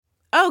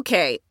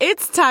Okay,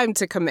 it's time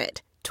to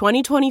commit.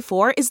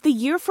 2024 is the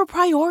year for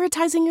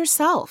prioritizing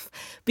yourself.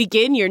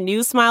 Begin your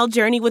new smile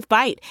journey with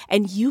Byte,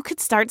 and you could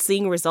start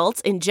seeing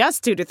results in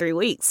just 2 to 3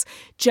 weeks.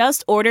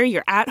 Just order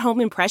your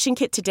at-home impression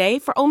kit today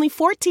for only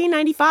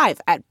 $14.95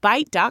 at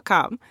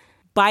Byte.com.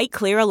 Byte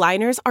Clear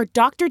aligners are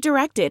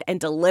doctor-directed and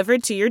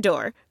delivered to your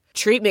door.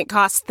 Treatment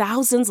costs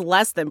thousands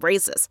less than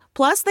braces.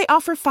 Plus, they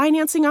offer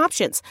financing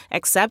options,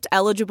 accept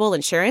eligible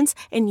insurance,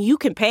 and you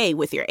can pay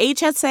with your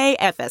HSA,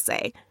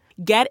 FSA.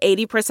 Get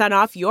 80%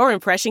 off your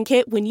impression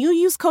kit when you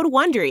use code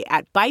WONDERY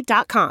at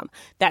Byte.com.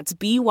 That's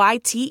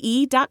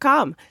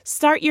BYTE.com.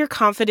 Start your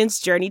confidence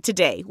journey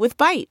today with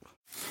Byte.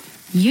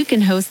 You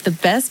can host the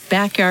best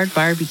backyard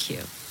barbecue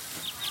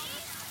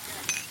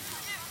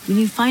when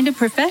you find a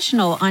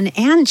professional on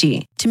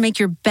Angie to make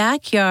your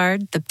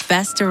backyard the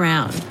best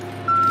around.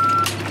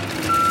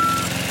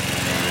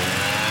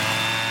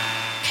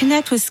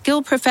 Connect with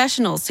skilled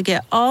professionals to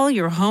get all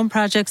your home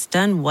projects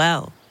done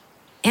well.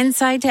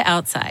 Inside to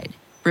outside.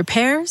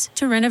 Repairs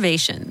to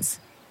renovations.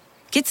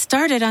 Get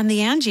started on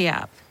the Angie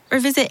app or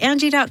visit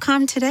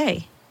Angie.com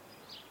today.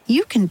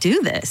 You can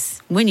do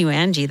this when you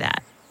Angie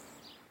that.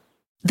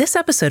 This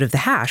episode of The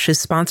Hash is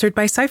sponsored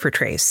by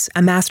CipherTrace, a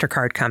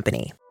MasterCard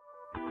company.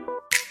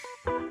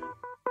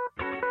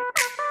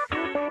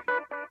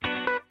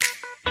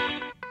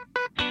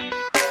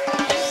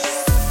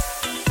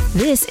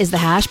 This is the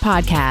Hash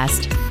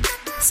Podcast.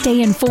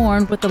 Stay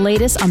informed with the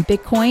latest on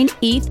Bitcoin,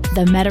 ETH,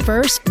 the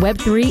metaverse,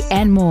 Web3,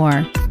 and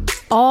more.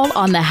 All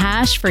on the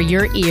Hash for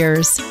your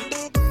ears.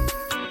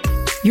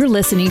 You're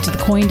listening to the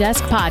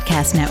CoinDesk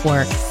Podcast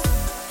Network.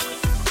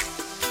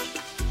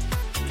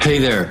 Hey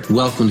there.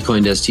 Welcome to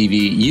CoinDesk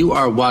TV. You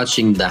are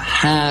watching The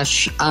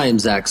Hash. I am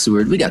Zach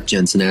Seward. We got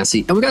Jen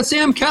Sanasi. And we got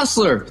Sam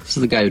Kessler. This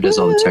is the guy who does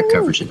all the tech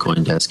coverage at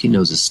CoinDesk. He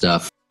knows his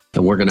stuff.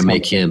 And we're going to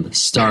make him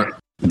start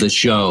the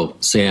show.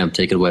 Sam,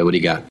 take it away. What do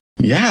you got?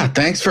 Yeah,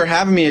 thanks for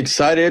having me.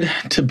 Excited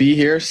to be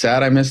here.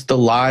 Sad I missed the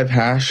live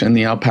hash and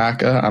the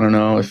alpaca. I don't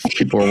know if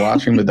people were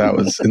watching, but that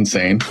was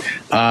insane.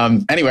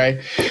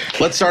 Anyway,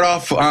 let's start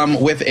off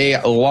with a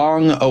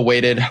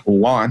long-awaited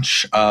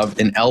launch of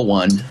an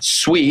L1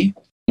 SWI,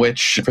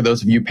 which, for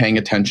those of you paying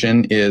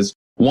attention, is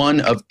one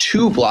of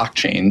 2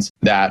 blockchains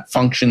that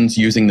functions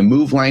using the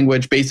Move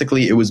language.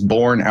 Basically, it was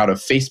born out of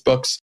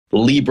Facebook's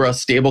Libra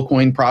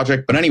stablecoin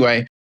project. But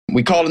anyway,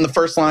 we called in the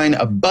first line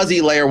a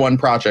buzzy layer 1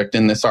 project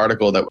in this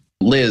article that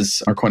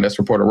Liz, our CoinDesk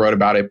reporter, wrote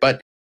about it,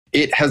 but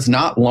it has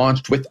not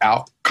launched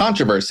without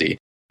controversy.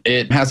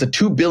 It has a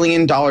 $2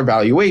 billion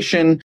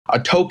valuation, a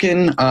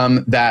token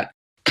that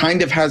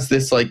kind of has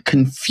this like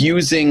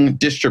confusing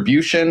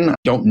distribution.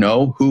 Don't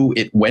know who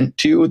it went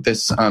to,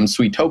 this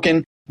SWI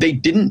token. They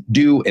didn't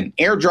do an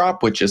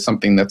airdrop, which is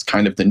something that's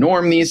kind of the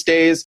norm these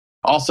days.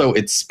 Also,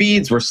 its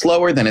speeds were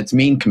slower than its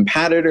main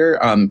competitor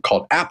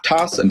called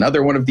Aptos,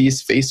 another one of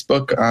these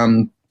Facebook,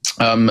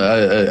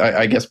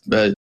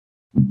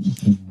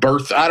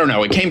 I don't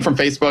know. It came from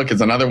Facebook.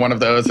 It's another one of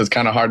those. It's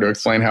kind of hard to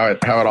explain how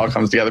it all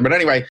comes together. But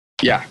anyway,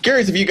 yeah,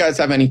 curious if you guys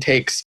have any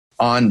takes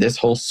on this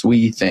whole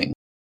SWI thing.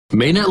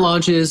 Mainnet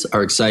launches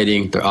are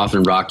exciting. They're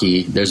often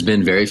rocky. There's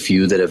been very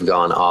few that have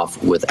gone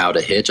off without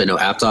a hitch. I know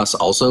Aptos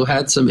also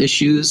had some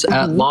issues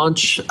at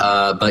launch.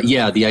 But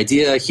yeah, the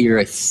idea here,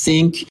 I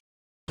think,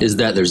 is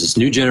that there's this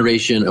new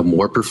generation of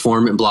more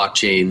performant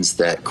blockchains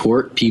that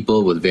court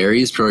people with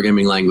various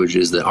programming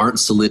languages that aren't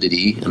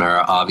Solidity and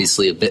are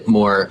obviously a bit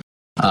more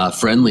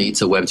friendly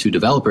to Web2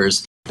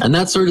 developers. And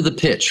that's sort of the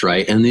pitch,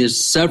 right? And there's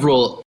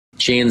several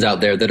chains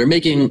out there that are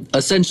making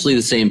essentially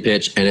the same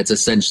pitch, and it's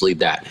essentially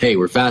that. Hey,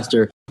 we're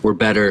faster, we're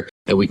better,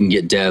 and we can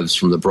get devs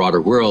from the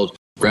broader world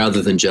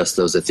rather than just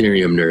those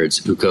Ethereum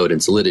nerds who code in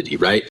Solidity,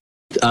 right?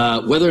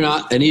 Whether or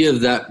not any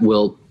of that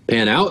will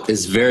pan out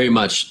is very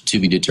much to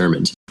be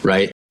determined,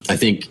 right? I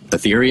think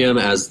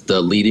Ethereum as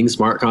the leading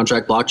smart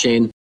contract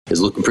blockchain is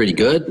looking pretty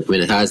good. I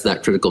mean, it has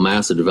that critical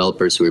mass of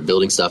developers who are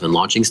building stuff and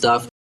launching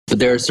stuff. But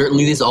there are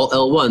certainly these alt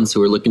L1s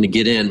who are looking to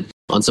get in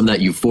on some of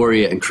that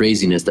euphoria and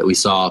craziness that we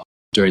saw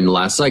during the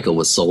last cycle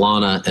with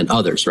Solana and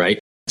others, right?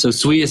 So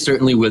SWI is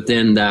certainly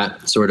within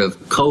that sort of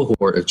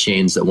cohort of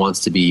chains that wants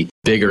to be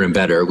bigger and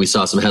better. We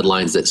saw some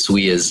headlines that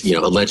SWI is,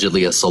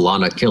 allegedly a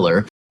Solana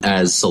killer,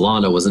 as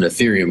Solana was an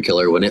Ethereum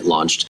killer when it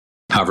launched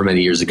however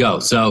many years ago.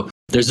 So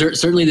there's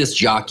certainly this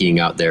jockeying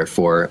out there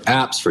for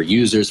apps, for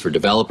users, for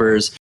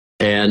developers.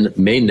 And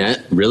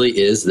mainnet really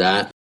is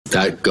that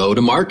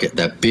go-to-market,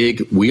 that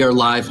big, we are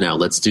live now,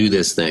 let's do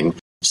this thing.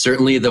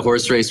 Certainly the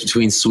horse race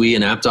between SWI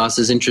and Aptos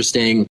is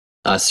interesting.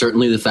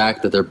 Certainly the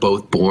fact that they're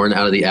both born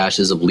out of the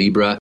ashes of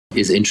Libra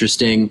is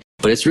interesting.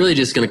 But it's really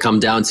just going to come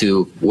down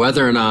to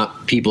whether or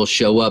not people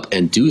show up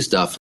and do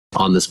stuff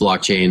on this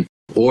blockchain,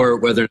 or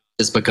whether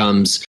this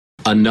becomes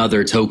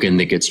another token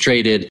that gets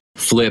traded,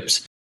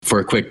 flipped for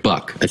a quick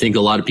buck. I think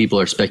a lot of people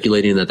are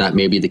speculating that that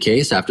may be the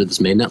case after this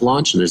mainnet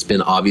launch. And there's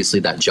been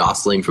obviously that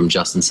jostling from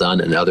Justin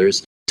Sun and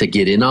others to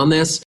get in on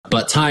this.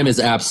 But time is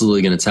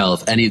absolutely going to tell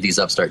if any of these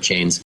upstart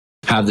chains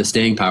have the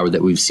staying power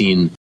that we've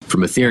seen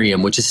from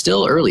Ethereum, which is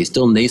still early,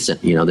 still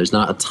nascent. There's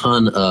not a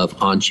ton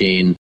of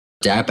on-chain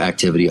dApp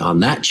activity on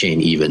that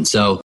chain even.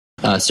 So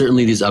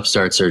certainly these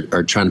upstarts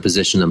are trying to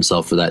position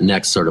themselves for that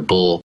next sort of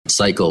bull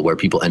cycle where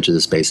people enter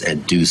the space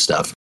and do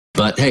stuff.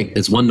 But hey,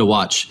 it's one to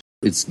watch.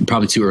 It's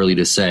probably too early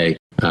to say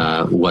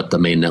what the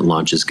mainnet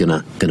launch is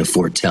gonna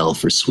foretell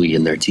for Sui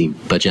and their team.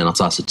 But Jen, I'll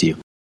toss it to you.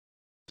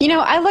 You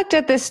know, I looked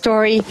at this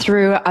story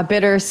through a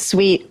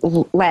bittersweet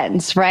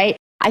lens, right?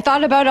 I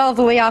thought about all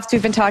the layoffs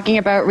we've been talking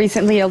about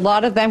recently, a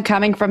lot of them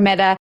coming from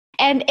Meta.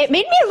 And it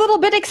made me a little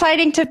bit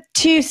exciting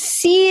to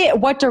see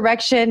what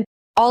direction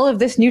all of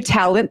this new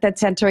talent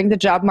that's entering the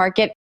job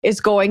market is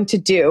going to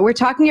do. We're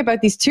talking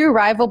about these two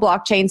rival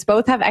blockchains,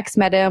 both have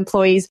ex-Meta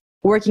employees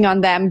working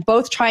on them,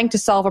 both trying to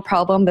solve a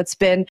problem that's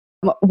been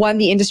one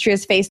the industry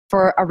has faced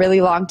for a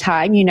really long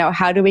time. You know,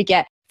 how do we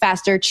get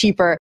faster,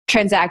 cheaper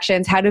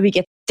transactions? How do we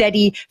get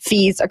steady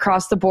fees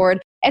across the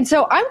board? And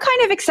so I'm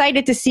kind of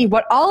excited to see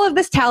what all of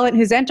this talent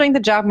who's entering the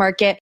job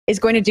market is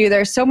going to do.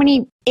 There are so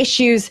many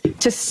issues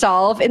to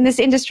solve in this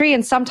industry,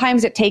 and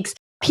sometimes it takes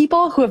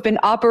people who have been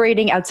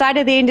operating outside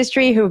of the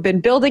industry, who have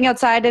been building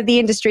outside of the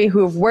industry,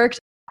 who have worked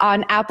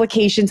on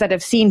applications that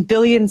have seen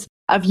billions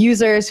of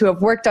users, who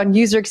have worked on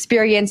user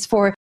experience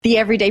for the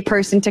everyday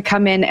person to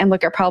come in and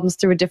look at problems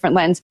through a different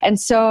lens. And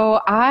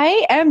so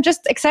I am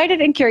just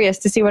excited and curious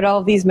to see what all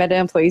of these Meta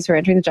employees who are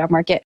entering the job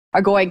market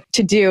are going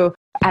to do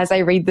as I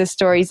read this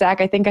story.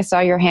 Zach, I think I saw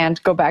your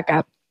hand go back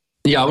up.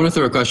 Yeah, I want to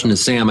throw a question to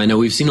Sam. I know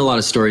we've seen a lot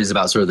of stories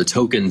about sort of the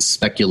token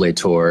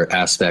speculator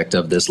aspect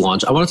of this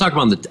launch. I want to talk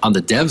about on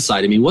the dev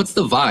side. I mean, what's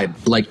the vibe?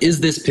 Like,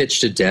 is this pitch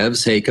to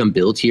devs, hey, come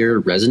build here,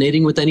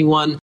 resonating with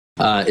anyone?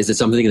 Is it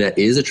something that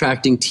is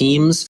attracting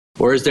teams?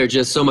 Or is there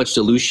just so much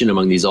dilution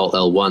among these alt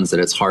L1s that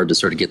it's hard to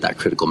sort of get that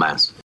critical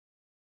mass?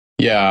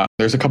 Yeah,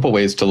 there's a couple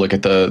ways to look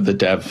at the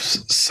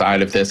devs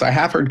side of this. I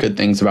have heard good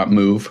things about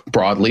Move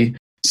broadly.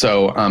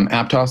 So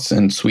Aptos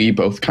and Sui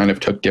both kind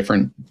of took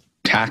different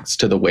tacks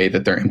to the way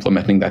that they're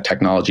implementing that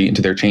technology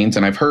into their chains.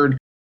 And I've heard,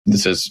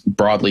 this is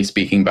broadly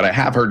speaking, but I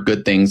have heard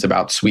good things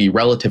about Sui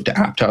relative to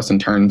Aptos in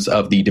terms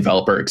of the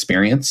developer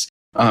experience.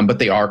 But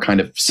they are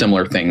kind of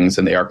similar things,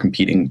 and they are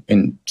competing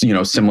in, you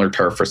know, similar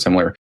turf for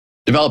similar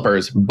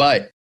developers.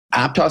 But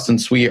Aptos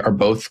and Sui are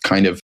both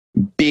kind of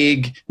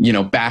big, you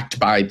know, backed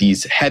by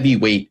these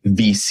heavyweight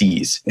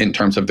VCs in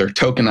terms of their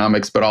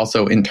tokenomics, but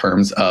also in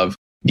terms of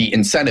the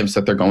incentives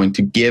that they're going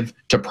to give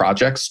to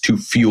projects to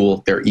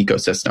fuel their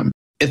ecosystem.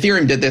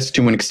 Ethereum did this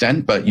to an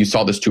extent, but you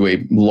saw this to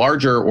a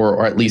larger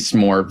or at least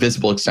more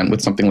visible extent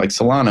with something like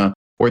Solana,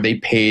 where they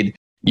paid,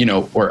 you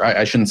know, or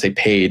I shouldn't say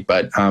paid,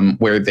 but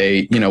where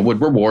they, you know,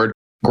 would reward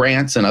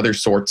grants and other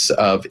sorts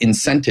of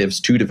incentives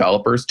to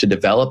developers to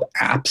develop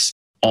apps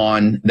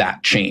on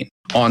that chain,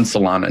 on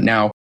Solana.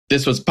 Now,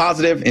 this was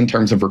positive in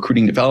terms of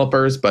recruiting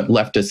developers, but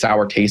left a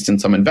sour taste in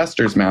some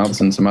investors' mouths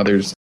and some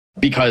others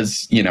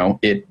because, you know,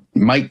 it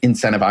might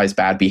incentivize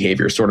bad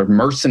behavior, sort of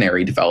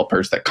mercenary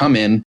developers that come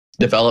in,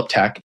 develop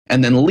tech,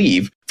 and then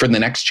leave for the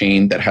next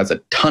chain that has a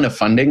ton of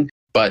funding,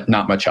 but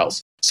not much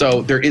else.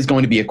 So there is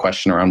going to be a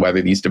question around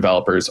whether these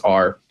developers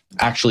are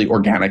actually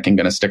organic and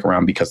going to stick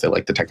around because they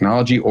like the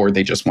technology, or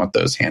they just want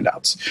those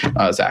handouts.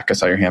 Zach, I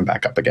saw your hand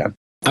back up again.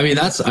 I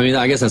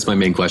guess that's my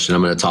main question.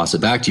 I'm going to toss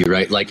it back to you,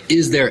 right? Like,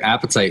 is there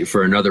appetite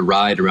for another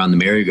ride around the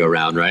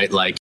merry-go-round, right?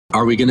 Like,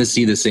 are we going to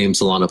see the same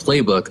Solana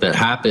playbook that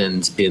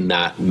happened in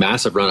that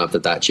massive run-up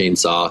that chain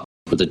saw,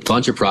 with a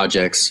bunch of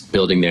projects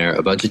building there,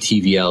 a bunch of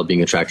TVL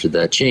being attracted to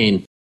that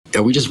chain?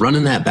 Are we just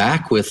running that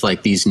back with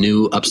like these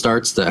new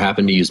upstarts that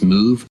happen to use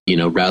Move, you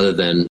know, rather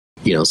than,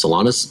 you know,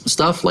 Solana's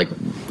stuff? Like,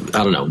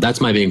 I don't know.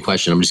 That's my main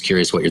question. I'm just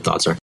curious what your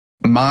thoughts are.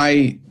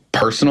 My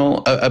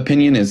personal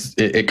opinion is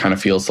it kind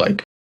of feels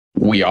like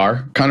we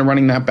are kind of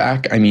running that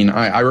back. I mean,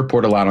 I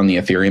report a lot on the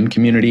Ethereum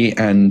community,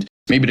 and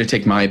maybe to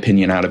take my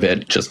opinion out of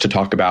it, just to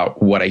talk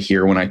about what I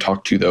hear when I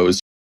talk to those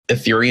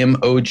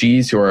Ethereum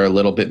OGs who are a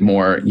little bit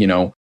more, you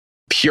know,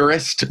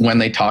 purist when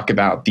they talk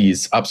about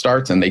these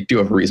upstarts, and they do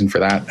have a reason for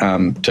that,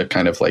 to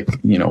kind of like,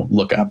 you know,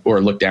 look up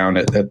or look down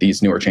at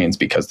these newer chains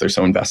because they're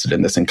so invested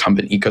in this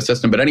incumbent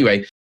ecosystem. But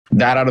anyway,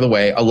 that out of the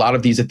way, a lot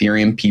of these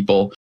Ethereum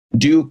people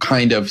do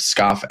kind of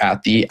scoff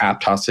at the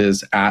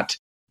Aptoses, at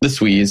the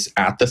Suis,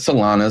 at the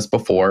Solanas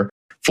before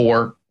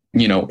for,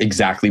 you know,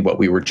 exactly what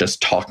we were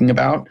just talking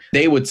about.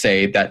 They would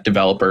say that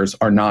developers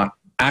are not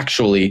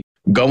actually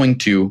going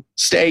to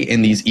stay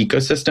in these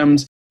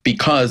ecosystems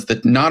because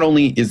not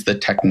only is the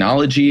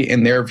technology,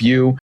 in their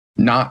view,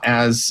 not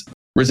as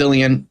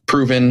resilient,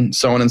 proven,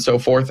 so on and so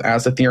forth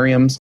as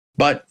Ethereum's,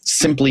 but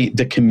simply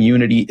the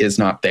community is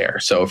not there.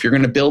 So if you're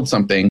going to build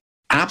something,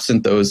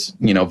 absent those,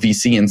 you know,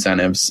 VC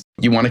incentives,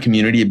 you want a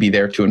community to be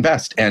there to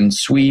invest. And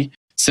Sui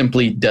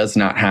simply does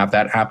not have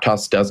that.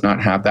 Aptos does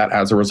not have that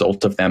as a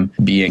result of them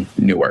being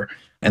newer.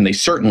 And they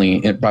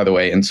certainly, by the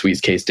way, in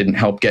Sui's case, didn't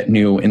help get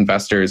new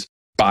investors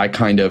by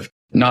kind of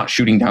not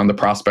shooting down the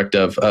prospect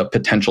of a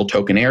potential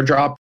token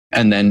airdrop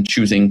and then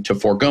choosing to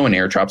forego an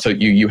airdrop. So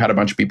you had a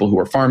bunch of people who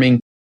were farming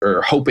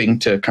or hoping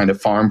to kind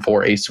of farm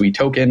for a Sui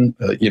token,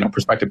 you know,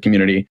 prospective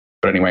community.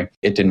 But anyway,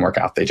 it didn't work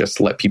out. They just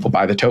let people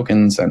buy the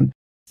tokens and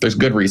there's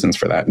good reasons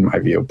for that in my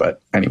view.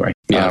 But anyway,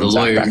 the Zach,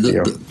 lawyer,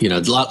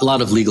 a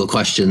lot of legal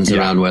questions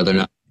around whether or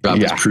not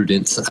is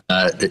prudent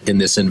in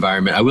this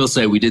environment. I will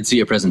say we did see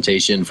a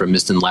presentation from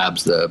Miston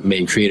Labs, the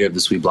main creator of the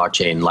Sui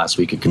blockchain, last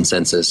week at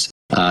Consensus.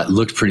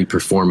 Looked pretty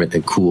performant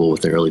and cool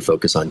with an early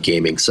focus on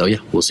gaming. So yeah,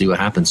 we'll see what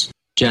happens.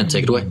 Jen,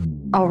 take it away.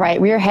 All right,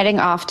 we are heading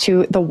off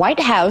to the White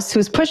House,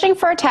 who's pushing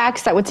for a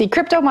tax that would see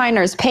crypto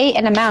miners pay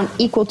an amount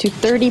equal to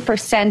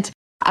 30%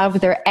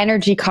 of their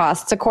energy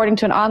costs. According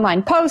to an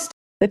online post,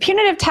 the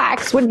punitive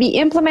tax would be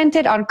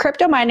implemented on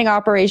crypto mining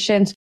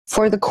operations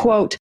for the,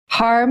 quote,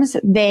 harms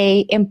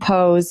they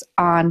impose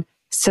on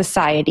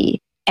society,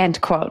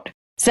 end quote.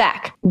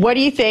 Zach, what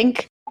do you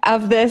think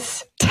of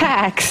this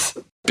tax?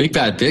 Big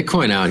bad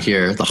Bitcoin out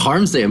here. The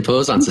harms they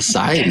impose on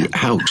society.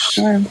 Ouch.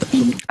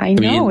 I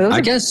know. I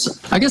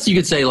guess you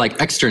could say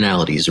like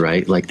externalities,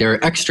 right? Like there are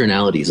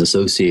externalities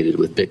associated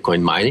with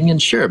Bitcoin mining,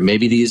 and sure,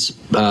 maybe these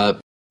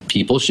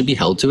people should be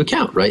held to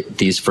account, right?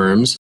 These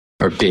firms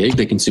are big.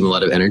 They consume a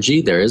lot of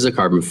energy. There is a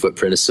carbon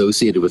footprint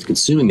associated with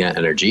consuming that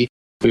energy.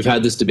 We've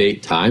had this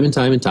debate time and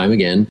time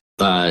again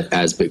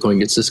as Bitcoin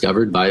gets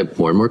discovered by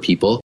more and more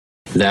people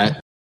that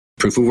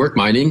proof of work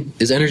mining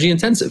is energy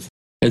intensive.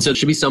 And so there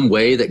should be some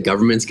way that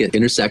governments can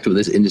intersect with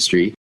this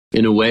industry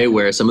in a way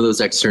where some of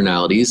those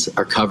externalities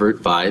are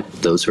covered by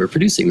those who are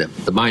producing them,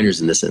 the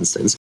miners in this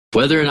instance.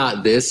 Whether or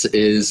not this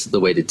is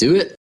the way to do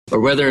it, or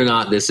whether or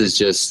not this is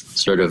just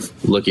sort of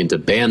looking to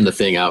ban the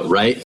thing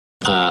outright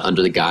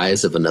under the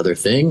guise of another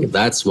thing,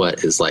 that's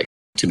what is like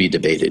to be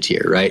debated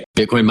here, right?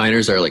 Bitcoin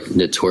miners are like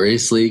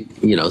notoriously,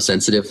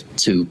 sensitive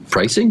to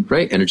pricing,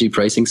 right? Energy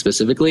pricing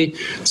specifically.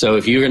 So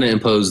if you're going to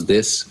impose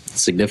this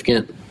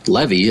significant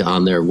levy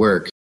on their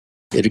work,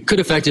 it could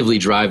effectively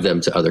drive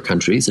them to other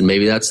countries. And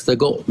maybe that's the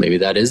goal. Maybe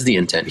that is the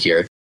intent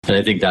here. And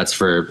I think that's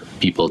for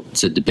people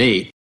to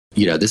debate.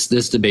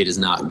 This debate is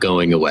not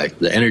going away.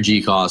 The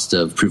energy cost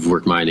of proof of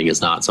work mining is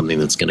not something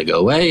that's going to go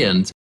away.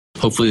 And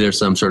hopefully there's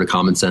some sort of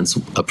common sense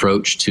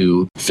approach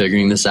to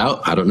figuring this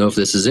out. I don't know if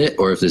this is it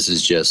or if this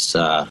is just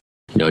a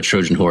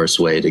Trojan horse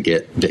way to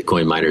get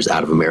Bitcoin miners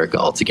out of America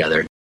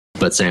altogether.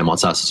 But Sam, I'll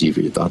toss it to you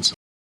for your thoughts.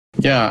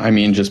 Yeah, I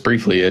mean, just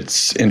briefly,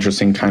 it's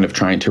interesting kind of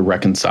trying to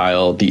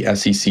reconcile the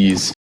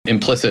SEC's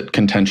implicit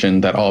contention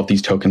that all of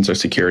these tokens are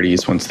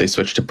securities once they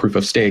switch to proof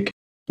of stake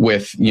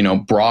with,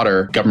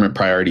 broader government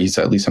priorities,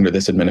 at least under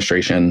this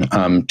administration,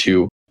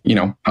 to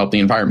help the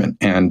environment.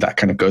 And that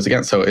kind of goes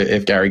against. So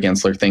if Gary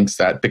Gensler thinks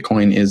that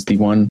Bitcoin is the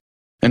one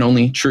and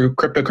only true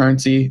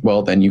cryptocurrency,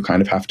 well, then you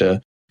kind of have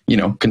to,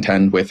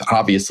 contend with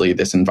obviously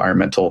this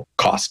environmental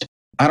cost.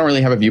 I don't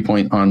really have a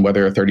viewpoint on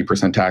whether a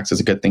 30% tax is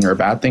a good thing or a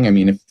bad thing. I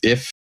mean,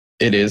 if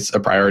it is a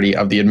priority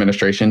of the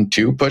administration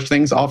to push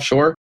things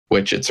offshore,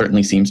 which it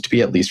certainly seems to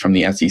be, at least from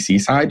the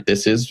SEC side,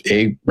 this is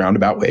a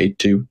roundabout way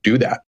to do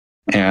that.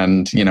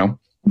 And,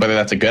 whether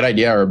that's a good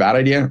idea or a bad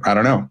idea, I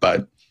don't know,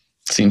 but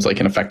seems like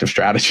an effective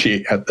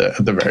strategy at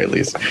the very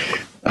least.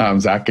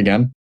 Zach,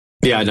 again?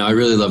 Yeah, no, I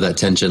really love that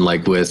tension.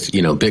 Like with,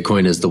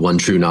 Bitcoin is the one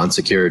true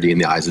non-security in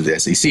the eyes of the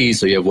SEC.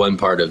 So you have one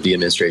part of the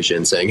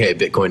administration saying, hey,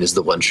 Bitcoin is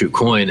the one true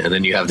coin. And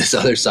then you have this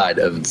other side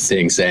of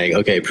things saying,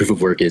 okay, proof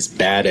of work is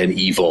bad and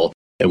evil.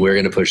 And we're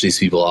going to push these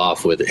people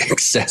off with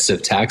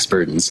excessive tax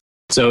burdens.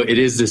 So it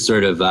is this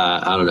sort of,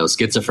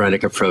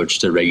 schizophrenic approach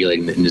to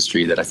regulating the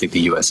industry that I think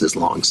the U.S. has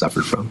long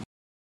suffered from.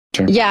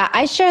 Sure. Yeah,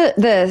 I share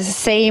the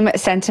same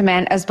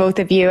sentiment as both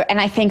of you.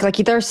 And I think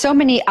there are so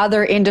many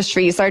other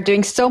industries that are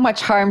doing so much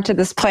harm to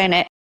this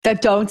planet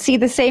that don't see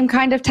the same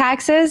kind of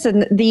taxes.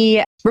 And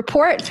the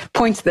report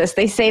points to this.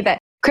 They say that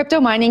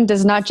crypto mining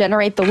does not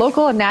generate the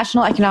local and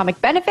national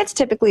economic benefits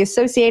typically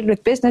associated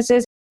with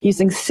businesses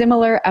using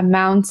similar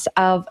amounts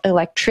of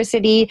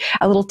electricity.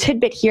 A little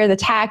tidbit here, the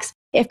tax,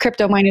 if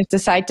crypto miners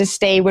decide to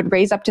stay, would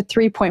raise up to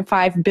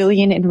 $3.5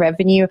 billion in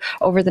revenue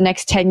over the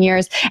next 10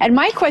 years. And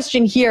my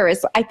question here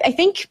is, I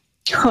think,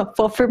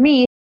 well, for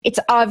me, it's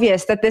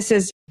obvious that this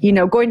is,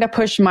 going to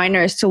push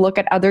miners to look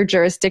at other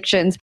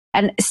jurisdictions.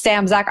 And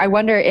Sam, Zach, I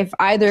wonder if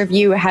either of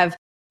you have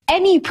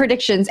any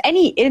predictions,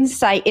 any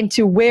insight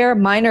into where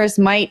miners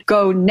might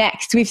go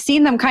next. We've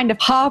seen them kind of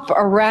hop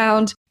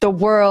around the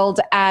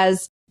world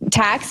as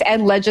tax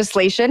and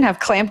legislation have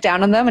clamped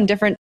down on them in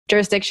different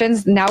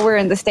jurisdictions. Now we're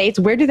in the States.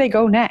 Where do they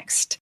go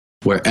next?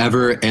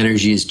 Wherever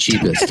energy is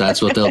cheapest.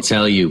 That's what they'll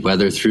tell you,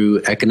 whether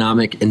through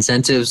economic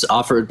incentives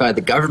offered by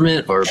the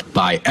government or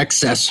by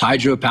excess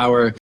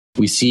hydropower.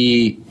 We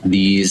see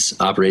these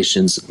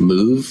operations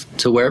move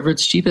to wherever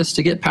it's cheapest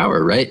to get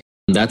power, right?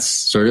 That's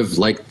sort of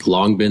like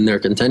long been their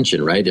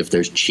contention, right? If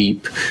there's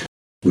cheap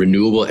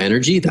renewable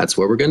energy, that's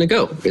where we're going to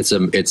go.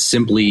 It's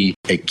simply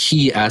a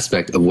key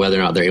aspect of whether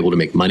or not they're able to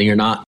make money or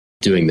not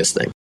doing this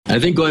thing. I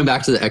think going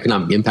back to the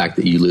economic impact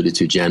that you alluded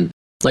to, Jen,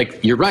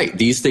 you're right.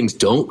 These things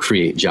don't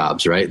create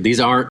jobs, right? These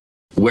aren't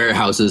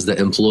warehouses that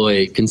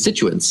employ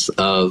constituents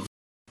of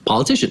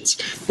politicians.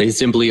 They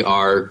simply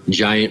are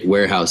giant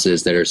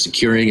warehouses that are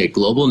securing a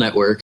global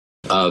network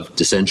of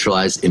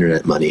decentralized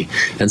internet money,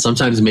 and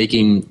sometimes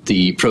making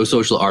the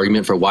pro-social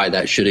argument for why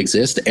that should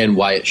exist and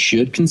why it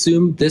should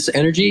consume this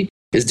energy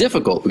is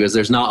difficult because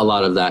there's not a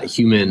lot of that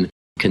human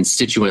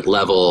constituent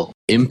level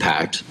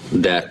impact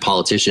that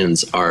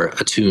politicians are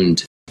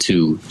attuned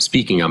to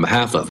speaking on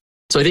behalf of.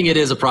 So I think it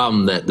is a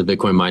problem that the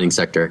Bitcoin mining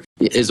sector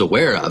is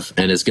aware of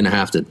and is going to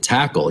have to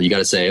tackle. You got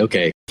to say,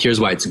 okay, here's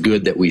why it's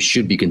good that we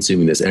should be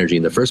consuming this energy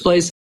in the first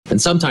place.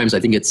 And sometimes I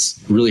think it's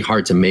really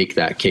hard to make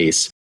that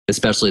case,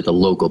 especially at the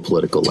local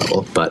political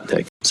level. But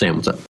hey, Sam,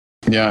 what's up?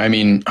 Yeah, I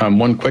mean,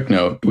 one quick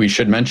note, we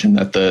should mention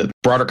that the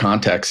broader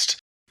context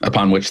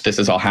upon which this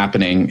is all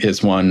happening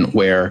is one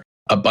where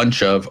a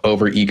bunch of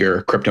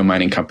overeager crypto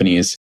mining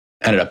companies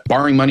ended up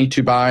borrowing money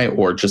to buy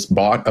or just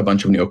bought a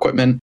bunch of new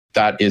equipment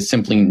that is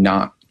simply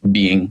not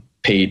being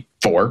paid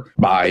for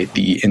by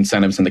the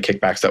incentives and the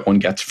kickbacks that one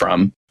gets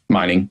from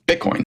mining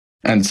Bitcoin.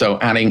 And so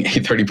adding a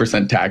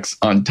 30% tax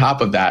on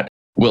top of that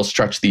will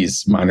stretch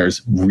these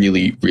miners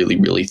really, really,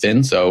 really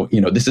thin. So,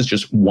 this is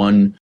just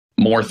one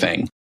more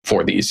thing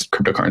for these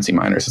cryptocurrency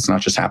miners. It's not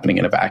just happening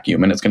in a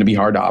vacuum, and it's going to be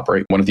hard to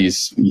operate one of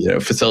these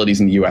facilities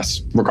in the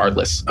US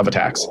regardless of a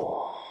tax.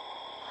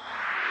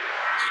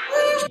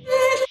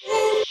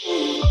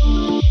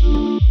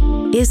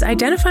 Is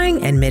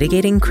identifying and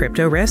mitigating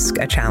crypto risk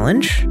a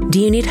challenge? Do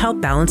you need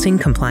help balancing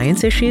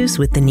compliance issues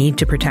with the need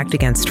to protect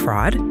against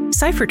fraud?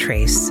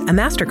 CipherTrace, a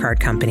MasterCard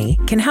company,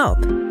 can help.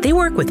 They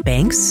work with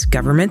banks,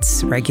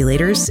 governments,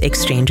 regulators,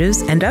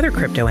 exchanges, and other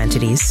crypto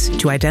entities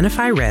to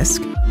identify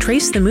risk,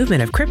 trace the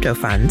movement of crypto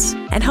funds,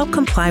 and help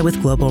comply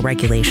with global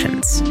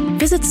regulations.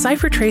 Visit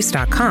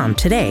CipherTrace.com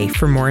today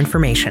for more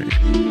information.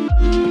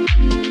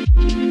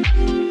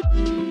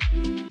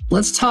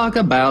 Let's talk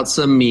about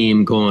some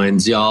meme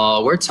coins,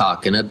 y'all. We're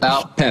talking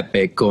about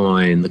PEPE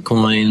coin. The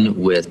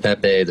coin with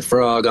Pepe the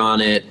Frog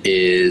on it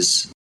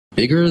is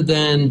bigger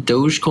than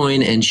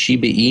Dogecoin and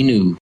Shiba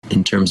Inu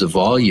in terms of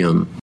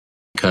volume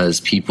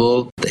because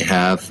people, they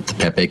have the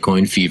PEPE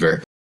coin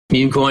fever.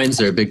 Meme coins,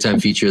 they're a big-time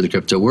feature of the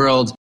crypto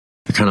world.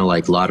 They're kind of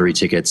like lottery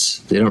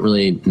tickets. They don't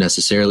really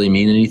necessarily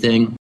mean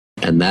anything,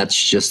 and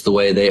that's just the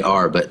way they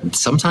are. But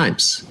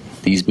sometimes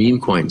these meme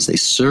coins, they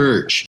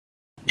surge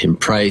in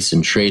price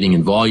and trading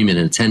and volume and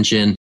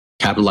attention,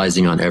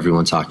 capitalizing on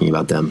everyone talking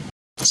about them,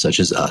 such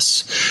as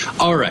us.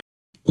 All right,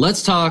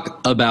 let's talk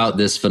about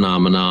this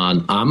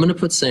phenomenon. I'm going to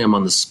put Sam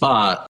on the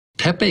spot.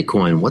 Pepe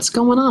coin, what's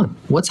going on?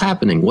 What's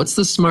happening? What's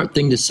the smart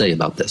thing to say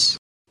about this?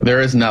 There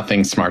is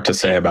nothing smart to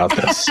say about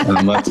this.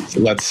 And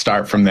let's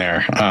start from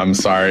there. I'm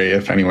sorry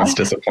if anyone's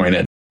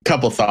disappointed.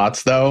 Couple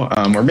thoughts, though,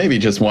 or maybe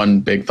just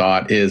one big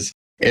thought is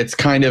it's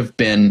kind of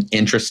been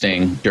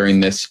interesting during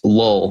this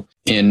lull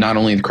in not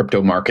only the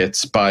crypto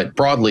markets, but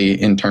broadly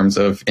in terms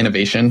of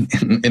innovation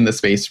in the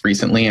space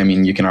recently. I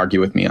mean, you can argue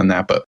with me on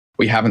that, but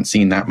we haven't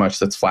seen that much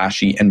that's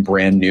flashy and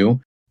brand new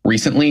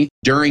recently.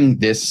 During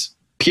this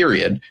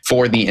period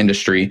for the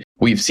industry,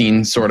 we've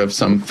seen sort of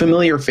some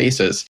familiar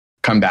faces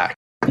come back.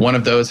 One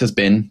of those has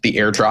been the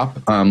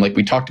airdrop, like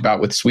we talked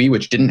about with Sui,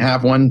 which didn't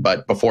have one,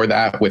 but before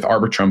that with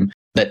Arbitrum,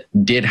 that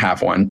did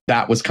have one.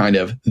 That was kind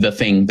of the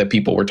thing that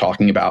people were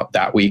talking about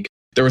that week.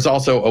 There was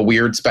also a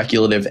weird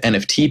speculative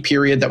NFT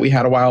period that we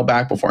had a while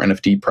back before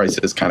NFT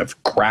prices kind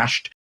of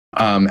crashed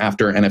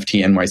after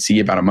NFT NYC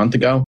about a month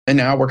ago. And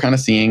now we're kind of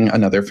seeing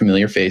another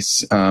familiar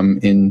face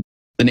in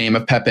the name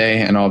of Pepe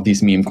and all of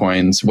these meme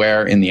coins,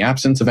 where in the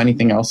absence of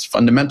anything else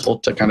fundamental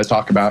to kind of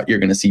talk about, you're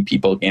going to see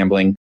people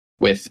gambling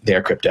with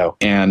their crypto.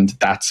 And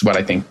that's what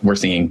I think we're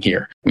seeing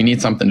here. We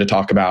need something to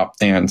talk about,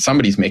 and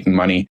somebody's making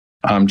money.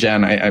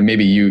 Jen,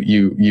 maybe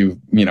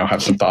you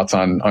have some thoughts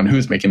on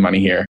who's making money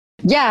here.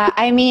 Yeah,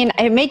 I mean,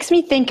 it makes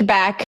me think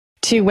back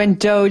to when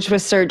Doge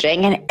was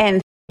surging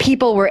and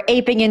people were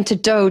aping into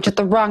Doge at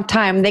the wrong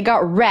time. They got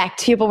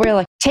wrecked. People were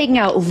like taking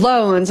out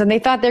loans and they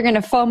thought they're going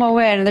to FOMO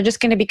in and they're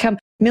just going to become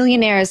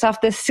millionaires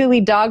off this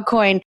silly dog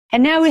coin.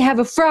 And now we have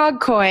a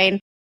frog coin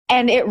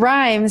and it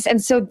rhymes.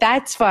 And so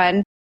that's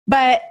fun.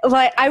 But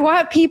like, I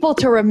want people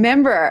to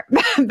remember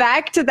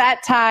back to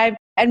that time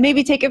and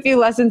maybe take a few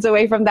lessons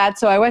away from that.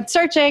 So I went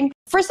searching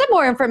for some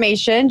more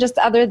information, just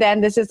other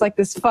than this is like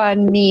this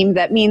fun meme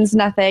that means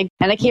nothing.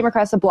 And I came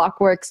across a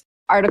Blockworks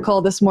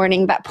article this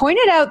morning that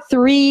pointed out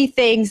 3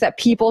 things that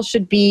people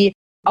should be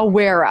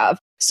aware of.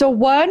 So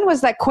one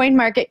was that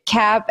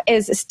CoinMarketCap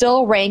is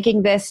still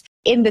ranking this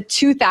in the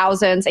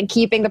 2000s and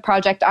keeping the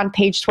project on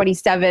page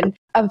 27.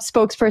 A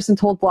spokesperson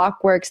told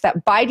Blockworks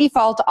that by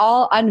default,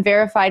 all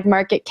unverified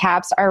market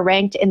caps are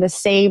ranked in the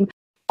same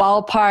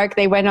ballpark.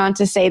 They went on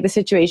to say the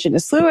situation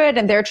is fluid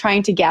and they're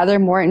trying to gather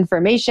more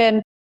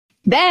information.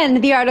 Then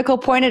the article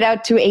pointed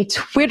out to a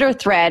Twitter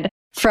thread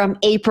from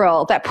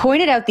April that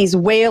pointed out these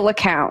whale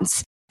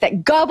accounts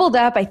that gobbled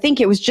up, I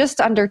think it was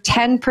just under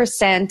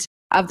 10%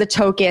 of the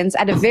tokens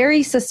at a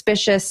very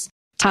suspicious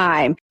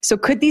time. So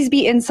could these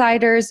be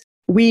insiders?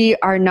 We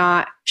are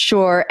not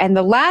sure. And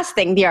the last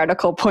thing the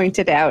article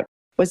pointed out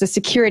was a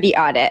security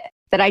audit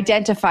that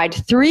identified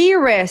 3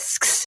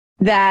 risks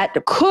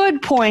that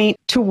could point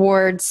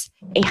towards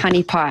a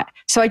honeypot.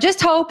 So I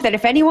just hope that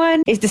if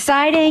anyone is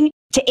deciding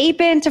to ape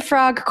into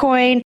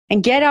Frogcoin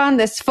and get on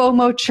this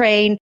FOMO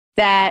train,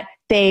 that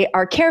they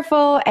are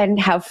careful and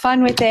have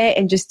fun with it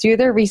and just do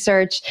their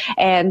research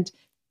and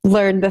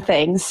learned the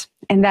things.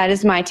 And that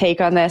is my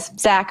take on this.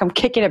 Zach, I'm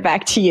kicking it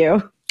back to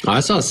you. I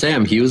saw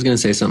Sam. He was going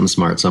to say something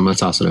smart, so I'm going to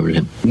toss it over to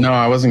him. No,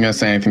 I wasn't going to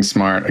say anything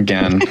smart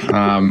again,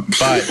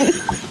 but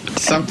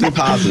something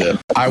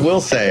positive. I will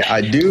say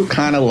I do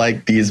kind of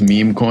like these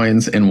meme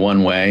coins in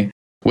one way,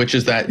 which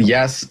is that,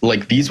 yes,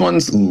 like these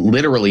ones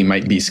literally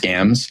might be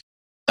scams.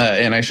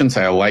 And I shouldn't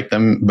say I like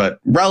them, but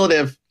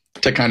relative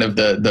to kind of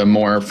the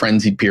more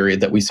frenzied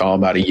period that we saw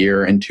about a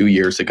year and 2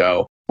 years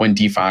ago when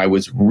DeFi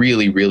was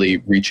really, really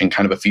reaching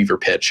kind of a fever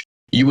pitch,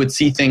 you would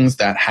see things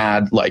that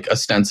had like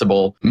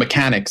ostensible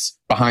mechanics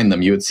behind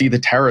them. You would see the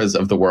Terras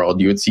of the world.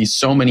 You would see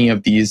so many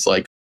of these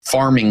like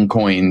farming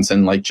coins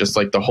and like just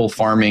like the whole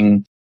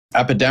farming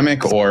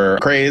epidemic or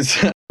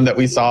craze that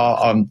we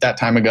saw that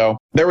time ago.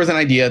 There was an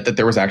idea that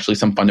there was actually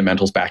some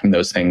fundamentals backing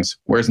those things.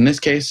 Whereas in this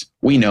case,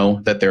 we know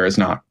that there is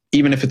not.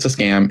 Even if it's a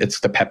scam,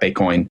 it's the PEPE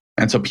coin.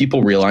 And so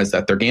people realize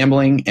that they're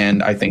gambling.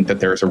 And I think that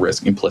there's a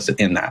risk implicit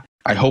in that.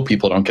 I hope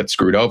people don't get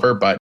screwed over,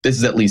 but this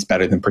is at least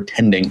better than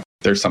pretending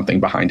there's something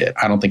behind it.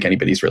 I don't think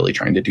anybody's really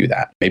trying to do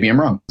that. Maybe I'm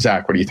wrong.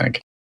 Zach, what do you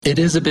think? It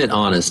is a bit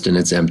honest in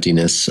its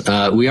emptiness.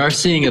 We are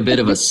seeing a bit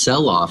of a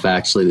sell-off,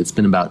 actually, that's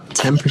been about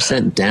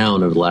 10%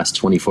 down over the last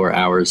 24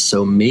 hours.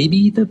 So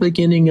maybe the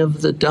beginning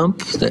of the dump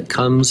that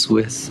comes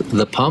with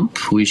the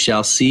pump. We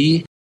shall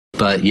see.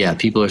 But yeah,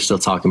 people are still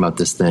talking about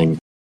this thing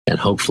and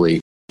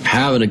hopefully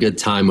having a good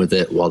time with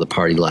it while the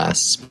party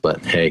lasts.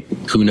 But hey,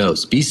 who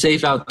knows? Be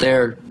safe out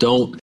there.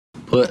 Don't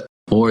put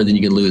more than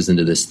you can lose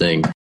into this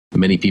thing.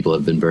 Many people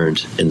have been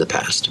burned in the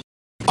past.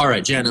 All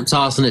right, Jen, I'm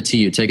tossing it to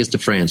you. Take us to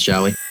France,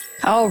 shall we?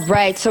 All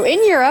right. So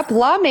in Europe,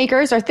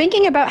 lawmakers are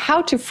thinking about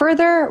how to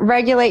further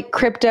regulate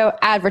crypto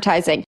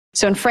advertising.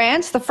 So in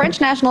France, the French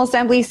National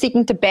Assembly is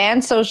seeking to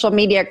ban social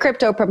media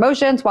crypto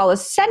promotions, while a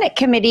Senate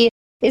committee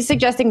is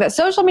suggesting that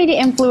social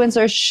media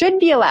influencers should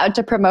be allowed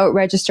to promote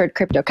registered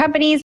crypto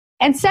companies.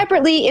 And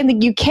separately, in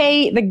the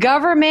UK, the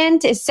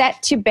government is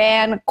set to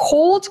ban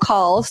cold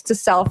calls to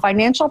sell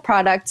financial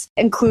products,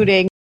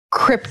 including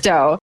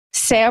crypto.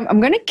 Sam, I'm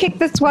going to kick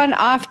this one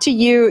off to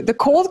you. The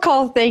cold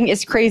call thing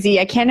is crazy.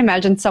 I can't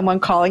imagine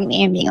someone calling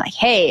me and being like,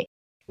 hey,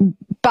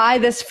 buy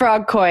this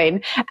frog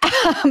coin.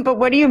 But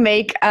what do you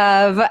make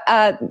of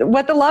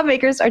what the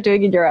lawmakers are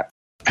doing in Europe?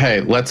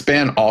 Hey, let's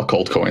ban all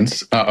cold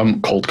coins.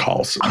 Cold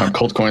calls.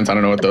 Cold coins, I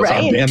don't know what those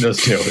are. Ban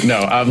those too.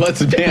 No,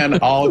 let's ban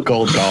all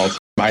cold calls.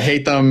 I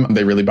hate them.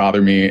 They really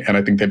bother me. And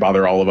I think they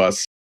bother all of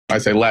us. I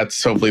say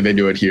let's. Hopefully they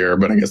do it here,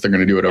 but I guess they're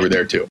going to do it over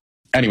there too.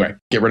 Anyway,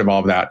 get rid of all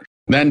of that.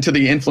 Then to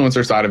the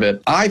influencer side of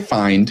it, I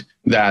find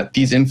that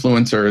these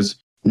influencers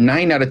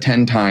 9 out of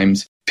 10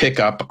 times pick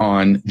up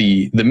on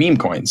the meme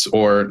coins,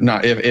 or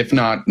not, if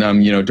not,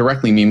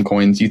 directly meme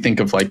coins. You think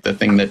of like the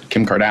thing that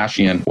Kim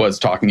Kardashian was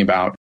talking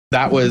about.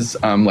 That was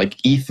like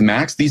ETH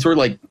Max. These were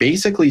like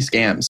basically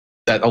scams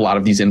that a lot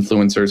of these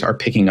influencers are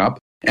picking up.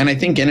 And I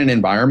think in an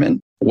environment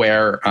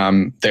where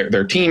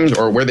their teams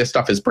or where this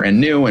stuff is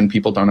brand new and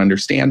people don't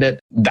understand it,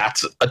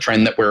 that's a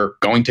trend that we're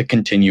going to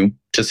continue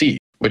to see,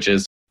 which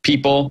is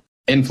people,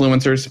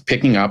 influencers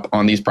picking up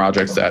on these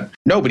projects that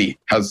nobody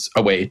has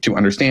a way to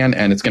understand.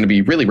 And it's going to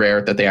be really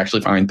rare that they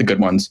actually find the good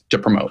ones to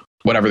promote,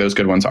 whatever those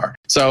good ones are.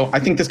 So I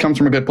think this comes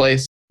from a good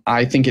place.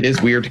 I think it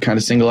is weird to kind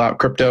of single out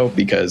crypto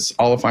because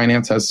all of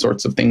finance has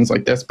sorts of things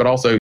like this, but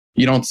also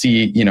you don't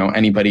see,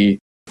 anybody.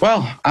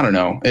 Well, I don't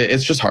know.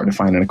 It's just hard to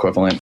find an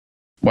equivalent.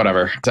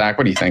 Whatever. Zach,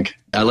 what do you think?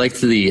 I liked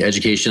the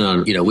education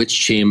on, which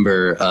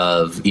chamber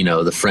of,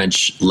 the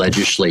French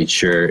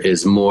legislature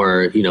is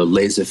more,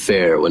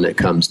 laissez-faire when it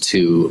comes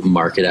to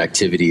market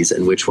activities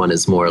and which one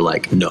is more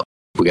like, no,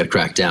 we got to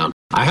crack down.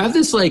 I have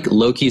this like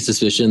low-key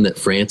suspicion that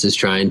France is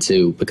trying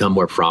to become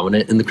more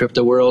prominent in the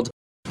crypto world.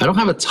 I don't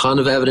have a ton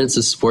of evidence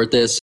to support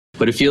this,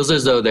 but it feels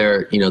as though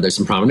there's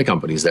some prominent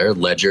companies there,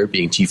 Ledger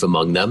being chief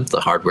among them, the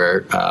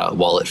hardware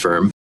wallet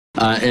firm.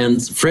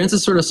 And France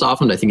has sort of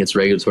softened, I think, its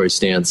regulatory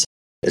stance,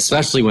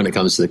 especially when it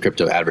comes to the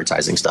crypto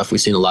advertising stuff. We've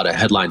seen a lot of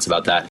headlines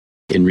about that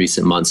in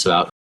recent months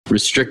about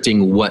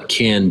restricting what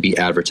can be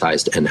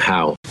advertised and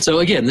how. So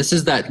again, this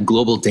is that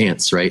global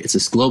dance, right? It's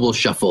this global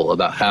shuffle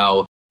about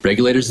how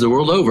regulators the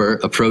world over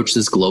approach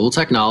this global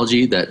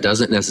technology that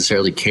doesn't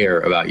necessarily care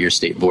about your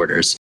state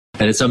borders.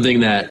 And it's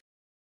something that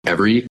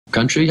every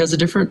country has a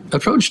different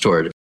approach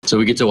toward. So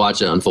we get to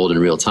watch it unfold in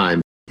real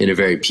time in a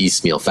very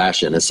piecemeal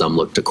fashion as some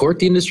look to court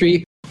the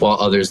industry while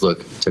others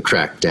look to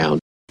crack down.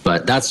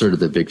 But that's sort of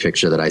the big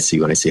picture that I see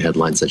when I see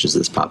headlines such as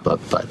this pop up.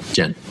 But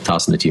Jen,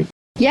 tossing it to you.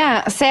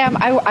 Yeah, Sam,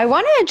 I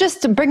want to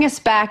just bring us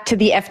back to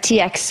the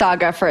FTX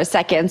saga for a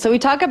second. So we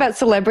talk about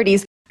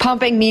celebrities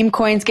pumping meme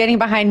coins, getting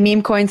behind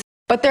meme coins,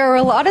 but there are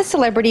a lot of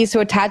celebrities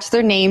who attach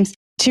their names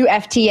to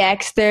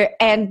FTX there.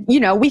 And,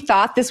 we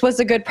thought this was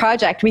a good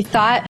project. We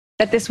thought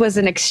that this was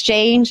an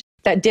exchange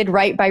that did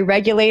right by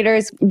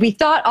regulators. We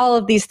thought all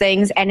of these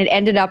things, and it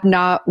ended up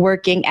not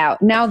working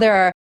out. Now there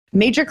are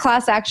major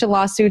class action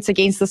lawsuits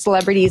against the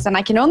celebrities. And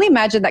I can only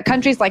imagine that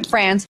countries like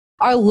France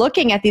are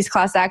looking at these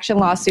class action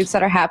lawsuits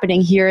that are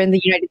happening here in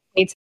the United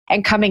States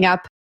and coming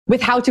up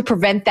with how to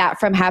prevent that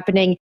from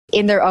happening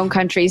in their own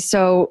countries.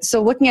 So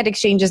looking at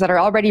exchanges that are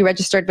already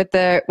registered with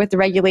the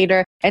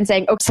regulator and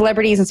saying, oh,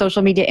 celebrities and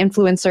social media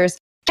influencers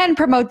can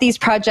promote these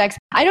projects.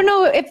 I don't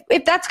know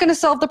if that's going to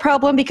solve the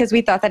problem, because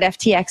we thought that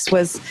FTX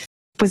was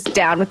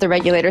down with the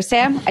regulator.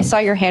 Sam, I saw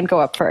your hand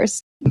go up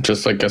first.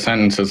 Just like a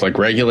sentence is like,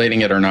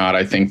 regulating it or not,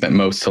 I think that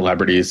most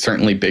celebrities,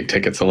 certainly big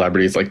ticket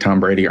celebrities like Tom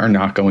Brady, are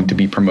not going to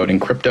be promoting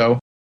crypto.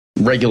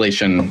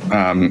 Regulation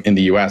in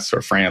the US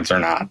or France or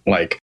not,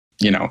 like,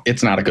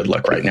 it's not a good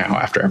look right now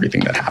after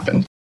everything that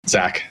happened.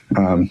 Zach,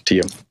 to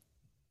you.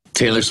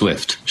 Taylor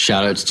Swift.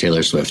 Shout out to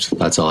Taylor Swift.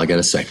 That's all I got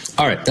to say.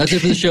 All right, that's it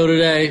for the show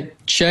today.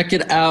 Check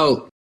it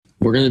out.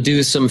 We're going to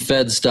do some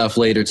Fed stuff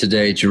later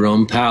today.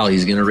 Jerome Powell,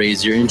 he's going to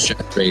raise your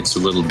interest rates a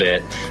little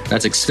bit.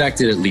 That's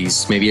expected, at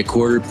least, maybe a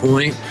quarter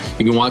point.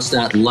 You can watch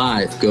that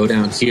live. Go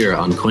down here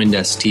on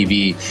CoinDesk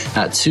TV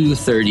at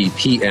 2:30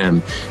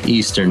 p.m.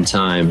 Eastern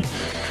Time.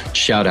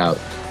 Shout out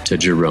to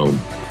Jerome.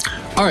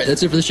 All right,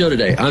 that's it for the show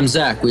today. I'm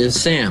Zach. We have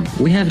Sam.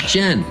 We have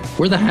Jen.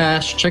 We're The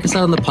Hash. Check us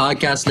out on the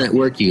podcast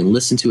network. You can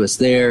listen to us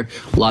there.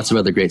 Lots of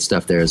other great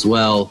stuff there as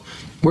well.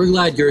 We're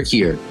glad you're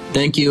here.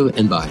 Thank you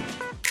and bye.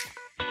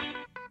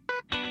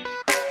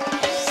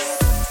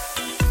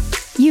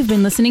 You've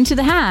been listening to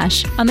The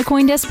Hash on the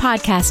CoinDesk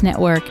Podcast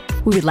Network.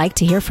 We would like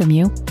to hear from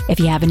you. If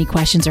you have any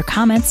questions or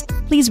comments,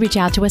 please reach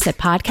out to us at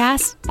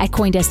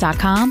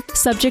podcasts@coindesk.com,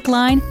 subject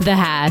line The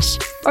Hash,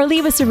 or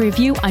leave us a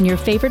review on your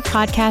favorite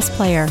podcast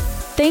player.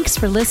 Thanks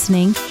for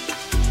listening.